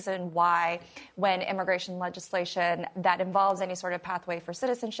is a reason why when immigration legislation that involves any sort of pathway for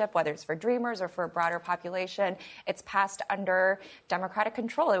citizenship, whether it's for Dreamers or for a broader population, it's passed under Democratic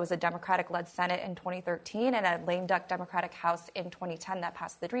control. It was a Democratic-led Senate in 2013 and a lame duck Democratic House in 2010 that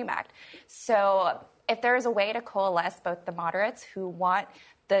passed the DREAM Act. So if there is a way to coalesce both the moderates who want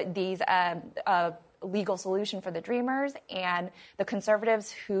these legal solution for the Dreamers and the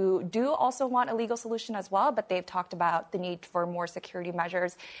conservatives who do also want a legal solution as well, but they've talked about the need for more security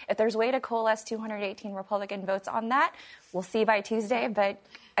measures. If there's a way to coalesce 218 Republican votes on that, we'll see by Tuesday. But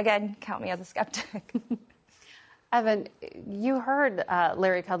again, count me as a skeptic. Evan, you heard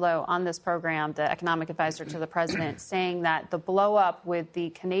Larry Kudlow on this program, the economic advisor to the president, saying that the blow-up with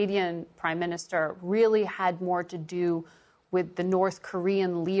the Canadian prime minister really had more to do with the North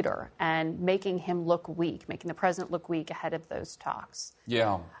Korean leader and making him look weak, making the president look weak ahead of those talks.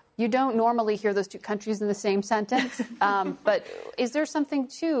 Yeah. You don't normally hear those two countries in the same sentence, but is there something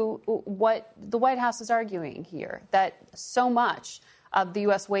to what the White House is arguing here, that so much of the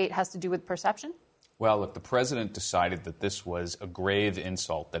U.S. weight has to do with perception? Well, look, the president decided that this was a grave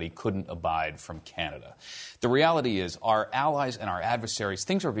insult that he couldn't abide from Canada. The reality is our allies and our adversaries,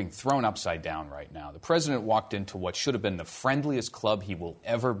 things are being thrown upside down right now. The president walked into what should have been the friendliest club he will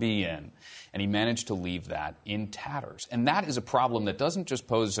ever be in, and he managed to leave that in tatters. And that is a problem that doesn't just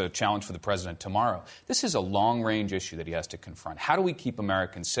pose a challenge for the president tomorrow. This is a long-range issue that he has to confront. How do we keep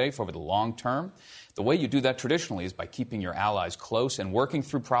Americans safe over the long term? The way you do that traditionally is by keeping your allies close and working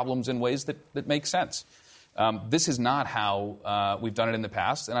through problems in ways that make sense. This is not how we've done it in the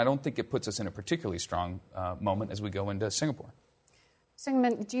past, and I don't think it puts us in a particularly strong moment as we go into Singapore.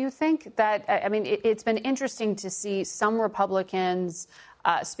 Syngman, do you think that, it's been interesting to see some Republicans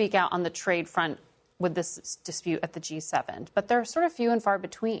speak out on the trade front with this dispute at the G7, but they're sort of few and far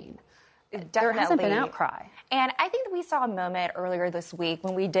between. Definitely. There hasn't been outcry. And I think that we saw a moment earlier this week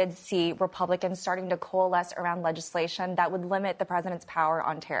when we did see Republicans starting to coalesce around legislation that would limit the president's power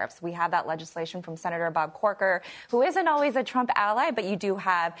on tariffs. We have that legislation from Senator Bob Corker, who isn't always a Trump ally, but you do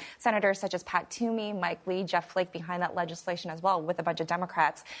have senators such as Pat Toomey, Mike Lee, Jeff Flake behind that legislation as well with a bunch of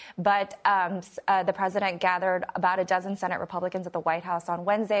Democrats. But the president gathered about a dozen Senate Republicans at the White House on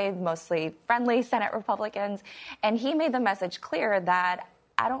Wednesday, mostly friendly Senate Republicans, and he made the message clear that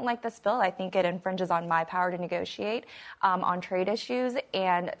I don't like this bill. I think it infringes on my power to negotiate on trade issues.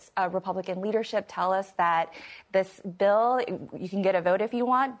 And Republican leadership tell us that this bill, you can get a vote if you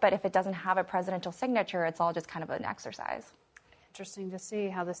want, but if it doesn't have a presidential signature, it's all just kind of an exercise. Interesting to see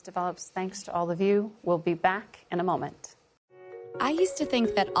how this develops. Thanks to all of you. We'll be back in a moment. I used to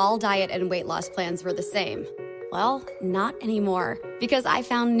think that all diet and weight loss plans were the same. Well, not anymore, because I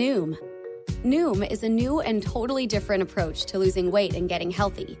found Noom. Noom is a new and totally different approach to losing weight and getting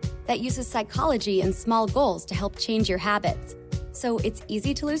healthy that uses psychology and small goals to help change your habits. So it's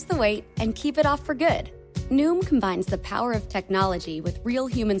easy to lose the weight and keep it off for good. Noom combines the power of technology with real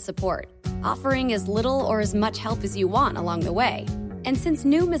human support, offering as little or as much help as you want along the way. And since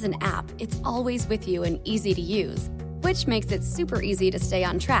Noom is an app, it's always with you and easy to use, which makes it super easy to stay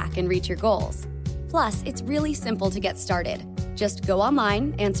on track and reach your goals. Plus, it's really simple to get started. Just go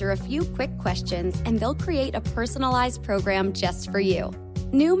online, answer a few quick questions, and they'll create a personalized program just for you.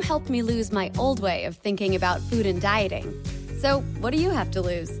 Noom helped me lose my old way of thinking about food and dieting. So what do you have to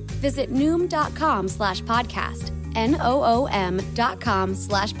lose? Visit Noom.com/podcast,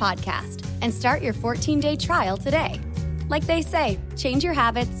 NOOM.com/podcast, and start your 14-day trial today. Like they say, change your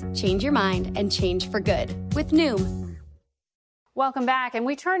habits, change your mind, and change for good with Noom. Welcome back. And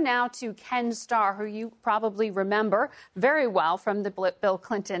we turn now to Ken Starr, who you probably remember very well from the Bill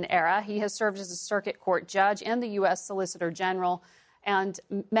Clinton era. He has served as a circuit court judge and the U.S. Solicitor General. And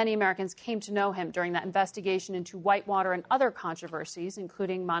many Americans came to know him during that investigation into Whitewater and other controversies,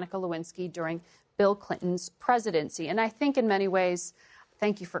 including Monica Lewinsky during Bill Clinton's presidency. And I think in many ways,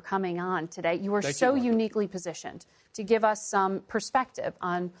 thank you for coming on today. You are so uniquely positioned to give us some perspective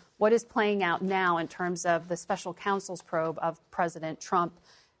on what is playing out now in terms of the special counsel's probe of President Trump,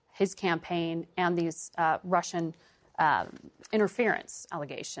 his campaign, and these Russian interference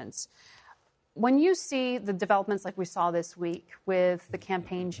allegations. When you see the developments like we saw this week with the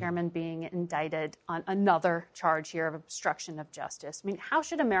campaign chairman being indicted on another charge here of obstruction of justice, I mean, how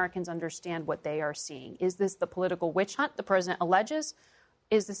should Americans understand what they are seeing? Is this the political witch hunt the president alleges?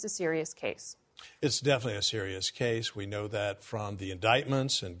 Is this a serious case? It's definitely a serious case. We know that from the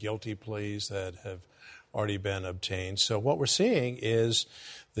indictments and guilty pleas that have already been obtained. So what we're seeing is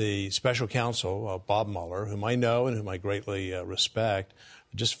the special counsel, Bob Mueller, whom I know and whom I greatly respect,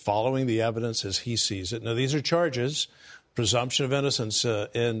 just following the evidence as he sees it. Now, these are charges, presumption of innocence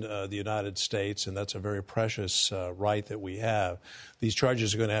in the United States, and that's a very precious right that we have. These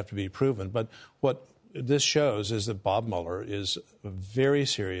charges are going to have to be proven. But what this shows is that Bob Mueller is very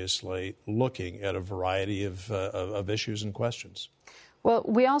seriously looking at a variety of issues and questions. Well,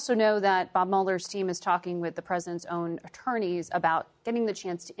 we also know that Bob Mueller's team is talking with the president's own attorneys about getting the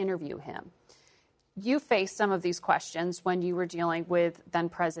chance to interview him. You faced some of these questions when you were dealing with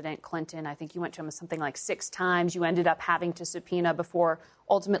then-President Clinton. I think you went to him something like 6 times. You ended up having to subpoena before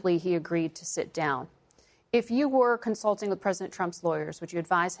ultimately he agreed to sit down. If you were consulting with President Trump's lawyers, would you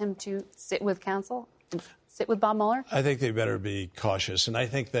advise him to sit with counsel and sit with Bob Mueller? I think they better be cautious, and I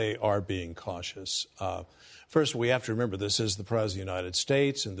think they are being cautious. First, we have to remember this is the President of the United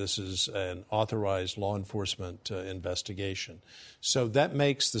States, and this is an authorized law enforcement investigation. So that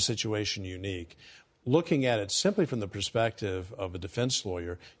makes the situation unique. Looking at it simply from the perspective of a defense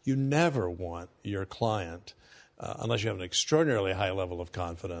lawyer, you never want your client, unless you have an extraordinarily high level of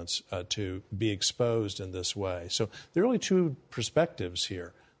confidence, to be exposed in this way. So there are only 2 perspectives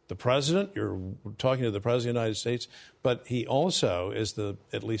here. The president, you're talking to the president of the United States, but he also is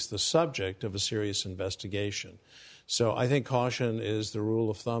at least the subject of a serious investigation. So I think caution is the rule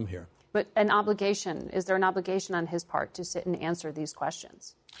of thumb here. But is there an obligation on his part to sit and answer these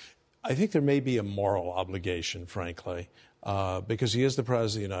questions? I think there may be a moral obligation, frankly, because he is the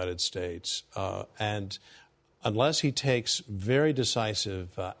President of the United States. And unless he takes very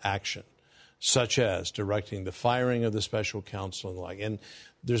decisive action, such as directing the firing of the special counsel and the like, and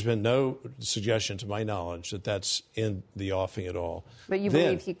there's been no suggestion to my knowledge that that's in the offing at all. But you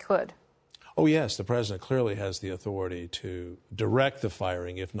believe he could? Oh, yes. The president clearly has the authority to direct the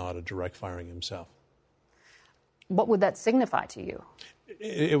firing, if not a direct firing himself. What would that signify to you?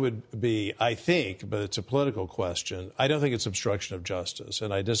 It would be, I think, but it's a political question. I don't think it's obstruction of justice,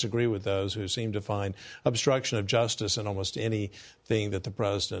 and I disagree with those who seem to find obstruction of justice in almost anything that the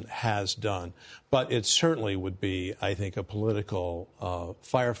president has done. But it certainly would be, I think, a political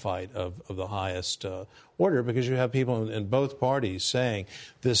firefight of the highest order, because you have people in both parties saying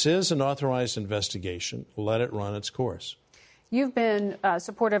this is an authorized investigation, let it run its course. You've been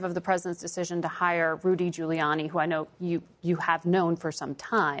supportive of the president's decision to hire Rudy Giuliani, who I know you have known for some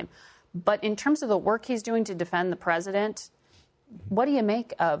time. But in terms of the work he's doing to defend the president, what do you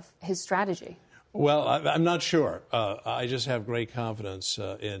make of his strategy? Well, I'm not sure. I just have great confidence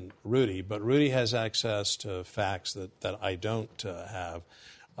in Rudy. But Rudy has access to facts that I don't have.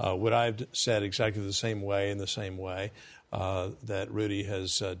 Would I have said exactly the same way in the same way that Rudy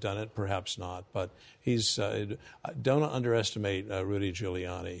has done it? Perhaps not. But don't underestimate Rudy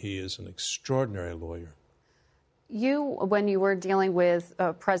Giuliani. He is an extraordinary lawyer. You, when you were dealing with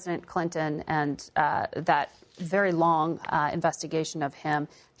President Clinton and that very long investigation of him.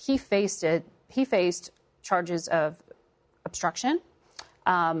 He faced charges of obstruction,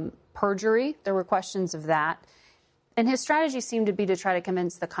 perjury. There were questions of that. And his strategy seemed to be to try to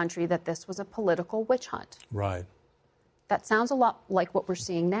convince the country that this was a political witch hunt. Right. That sounds a lot like what we're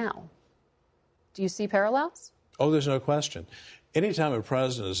seeing now. Do you see parallels? Oh, there's no question. Anytime a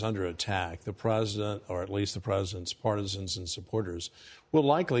president is under attack, the president, or at least the president's partisans and supporters, will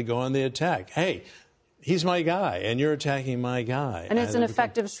likely go on the attack. Hey, he's my guy, and you're attacking my guy. And it's an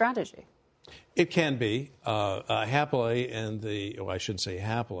effective strategy. It can be. Happily, I shouldn't say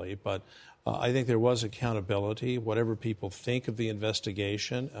happily, but I think there was accountability. Whatever people think of the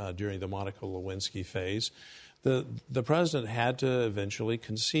investigation during the Monica Lewinsky phase, the president had to eventually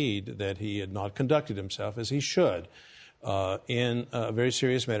concede that he had not conducted himself as he should in a very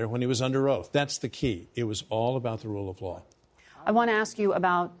serious matter when he was under oath. That's the key. It was all about the rule of law. I want to ask you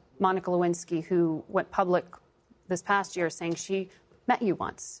about Monica Lewinsky, who went public this past year saying she met you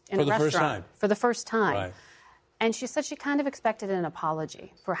once in a restaurant. For the first time. Right. And she said she kind of expected an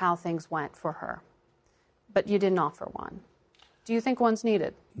apology for how things went for her. But you didn't offer one. Do you think one's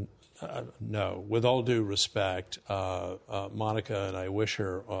needed? No. With all due respect, Monica, and I wish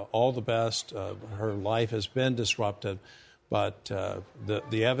her all the best. Her life has been disrupted, but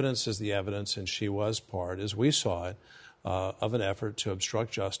the evidence is the evidence, and she was part, as we saw it, of an effort to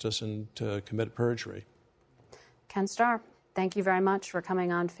obstruct justice and to commit perjury. Ken Starr, thank you very much for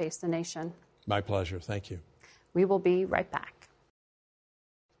coming on Face the Nation. My pleasure. Thank you. We will be right back.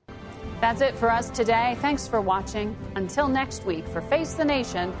 That's it for us today. Thanks for watching. Until next week, for Face the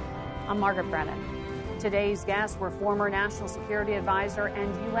Nation, I'm Margaret Brennan. Today's guests were former National Security Advisor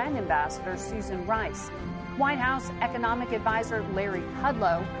and UN Ambassador Susan Rice, White House Economic Advisor Larry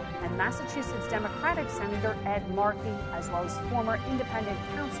Kudlow, and Massachusetts Democratic Senator Ed Markey, as well as former independent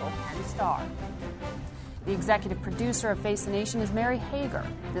counsel Ken Starr. The executive producer of Face the Nation is Mary Hager.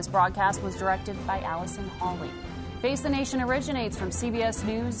 This broadcast was directed by Allison Hawley. Face the Nation originates from CBS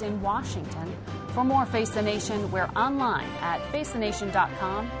News in Washington. For more Face the Nation, we're online at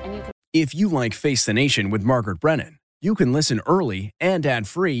facethenation.com, and you can. If you like Face the Nation with Margaret Brennan, you can listen early and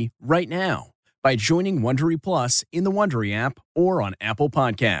ad-free right now by joining Wondery Plus in the Wondery app or on Apple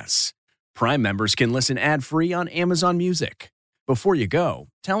Podcasts. Prime members can listen ad-free on Amazon Music. Before you go,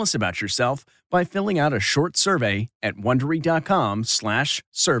 tell us about yourself by filling out a short survey at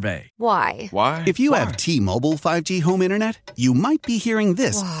Wondery.com/survey. Why? If you have T-Mobile 5G home internet, you might be hearing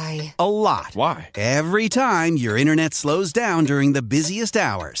this a lot. Why? Every time your internet slows down during the busiest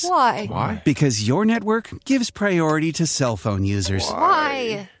hours. Why? Because your network gives priority to cell phone users.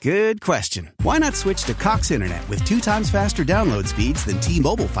 Why? Good question. Why not switch to Cox Internet with 2 times faster download speeds than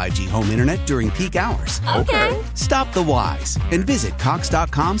T-Mobile 5G home internet during peak hours? Okay. Stop the whys and visit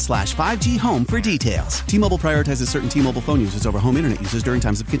Cox.com/5G home for details. T-Mobile prioritizes certain T-Mobile phone users over home internet users during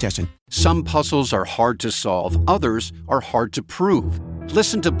times of congestion. Some puzzles are hard to solve. Others are hard to prove.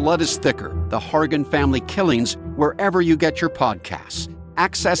 Listen to Blood is Thicker, The Hargan Family Killings, wherever you get your podcasts.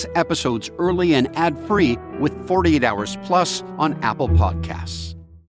 Access episodes early and ad-free with 48 Hours Plus on Apple Podcasts.